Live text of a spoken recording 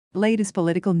Latest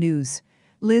political news.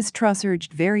 Liz Truss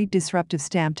urged very disruptive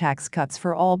stamp tax cuts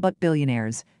for all but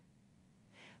billionaires.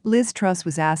 Liz Truss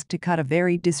was asked to cut a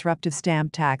very disruptive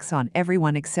stamp tax on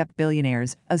everyone except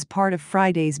billionaires as part of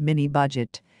Friday's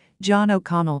mini-budget. John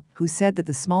O'Connell, who said that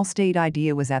the small state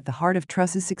idea was at the heart of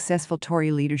Truss's successful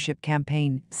Tory leadership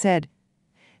campaign, said,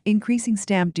 "Increasing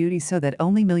stamp duty so that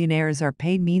only millionaires are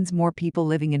paid means more people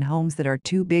living in homes that are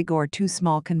too big or too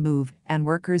small can move, and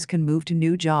workers can move to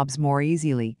new jobs more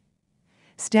easily."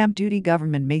 Stamp duty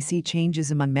government may see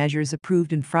changes among measures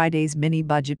approved in Friday's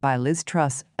mini-budget by Liz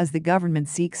Truss as the government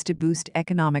seeks to boost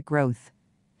economic growth.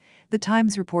 The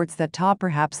Times reports that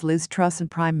perhaps Liz Truss and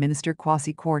Prime Minister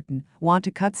Kwasi Kwarteng want to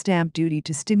cut stamp duty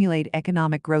to stimulate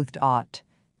economic growth.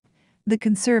 The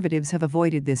Conservatives have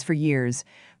avoided this for years.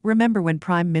 Remember when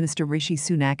Prime Minister Rishi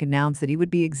Sunak announced that he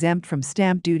would be exempt from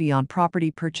stamp duty on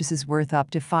property purchases worth up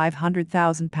to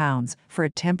 £500,000 for a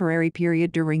temporary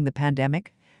period during the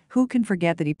pandemic? Who can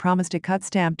forget that he promised to cut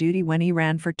stamp duty when he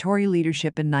ran for Tory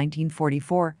leadership in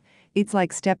 1944? It's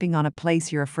like stepping on a place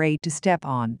you're afraid to step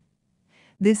on.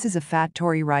 This is a fat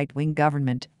Tory right-wing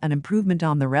government, an improvement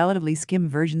on the relatively skim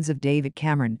versions of David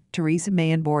Cameron, Theresa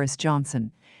May and Boris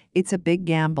Johnson. It's a big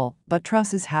gamble, but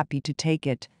Truss is happy to take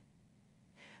it.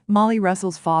 Molly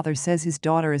Russell's father says his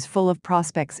daughter is full of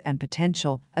prospects and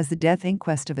potential as the death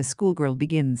inquest of a schoolgirl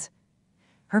begins.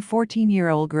 Her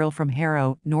 14-year-old girl from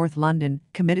Harrow, North London,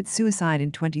 committed suicide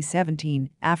in 2017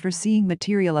 after seeing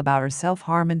material about her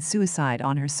self-harm and suicide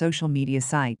on her social media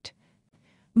site.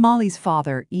 Molly's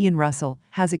father, Ian Russell,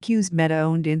 has accused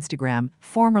Meta-owned Instagram,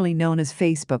 formerly known as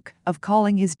Facebook, of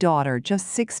calling his daughter just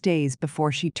 6 days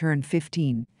before she turned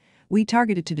 15. "We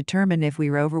targeted to determine if we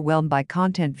were overwhelmed by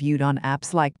content viewed on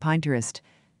apps like Pinterest."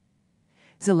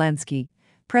 Zelensky.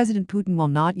 President Putin will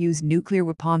not use nuclear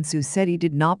weapons. Su said he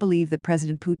did not believe that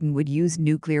President Putin would use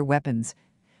nuclear weapons.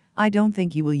 "I don't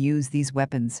think he will use these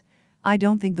weapons. I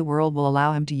don't think the world will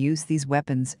allow him to use these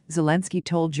weapons," Zelensky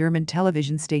told German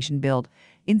television station Bild.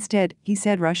 Instead, he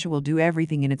said Russia will do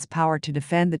everything in its power to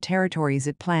defend the territories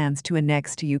it plans to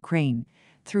annex to Ukraine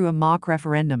through a mock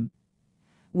referendum.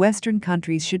 Western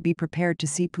countries should be prepared to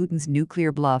see Putin's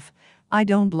nuclear bluff. "I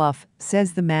don't bluff,"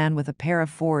 says the man with a pair of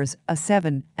fours, a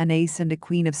seven, an ace and a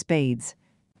queen of spades.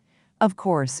 Of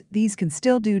course, these can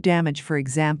still do damage, for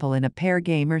example in a pair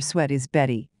game or sweat is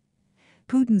Betty.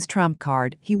 Putin's trump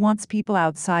card, he wants people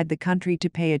outside the country to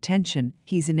pay attention,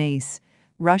 he's an ace.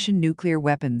 Russian nuclear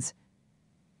weapons.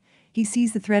 He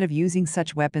sees the threat of using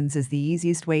such weapons as the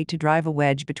easiest way to drive a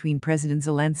wedge between President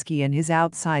Zelensky and his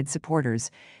outside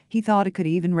supporters. He thought it could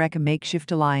even wreck a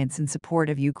makeshift alliance in support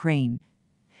of Ukraine.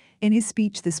 In his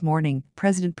speech this morning,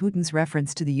 President Putin's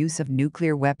reference to the use of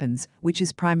nuclear weapons, which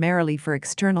is primarily for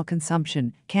external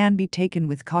consumption, can be taken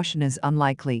with caution as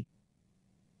unlikely.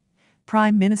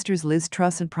 Prime Ministers Liz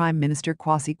Truss and Prime Minister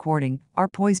Kwasi Kwarteng are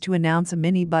poised to announce a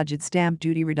mini-budget stamp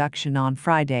duty reduction on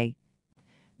Friday.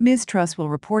 Ms. Truss will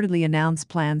reportedly announce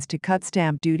plans to cut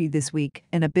stamp duty this week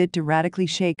in a bid to radically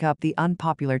shake up the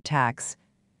unpopular tax.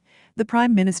 The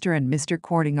Prime Minister and Mr.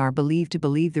 Kwarteng are believed to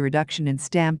believe the reduction in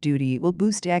stamp duty will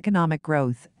boost economic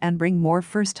growth and bring more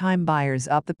first-time buyers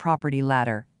up the property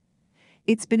ladder.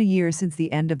 It's been a year since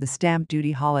the end of the stamp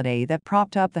duty holiday that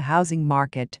propped up the housing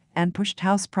market and pushed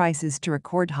house prices to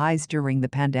record highs during the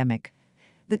pandemic.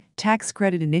 The tax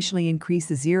credit initially increased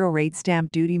the zero-rate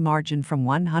stamp duty margin from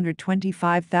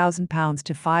 £125,000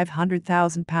 to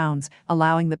 £500,000,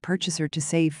 allowing the purchaser to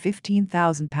save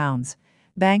 £15,000.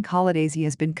 Bank holidays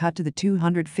has been cut to the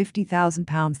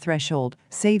 £250,000 threshold,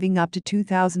 saving up to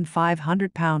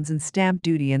 £2,500 in stamp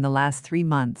duty in the last 3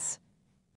 months.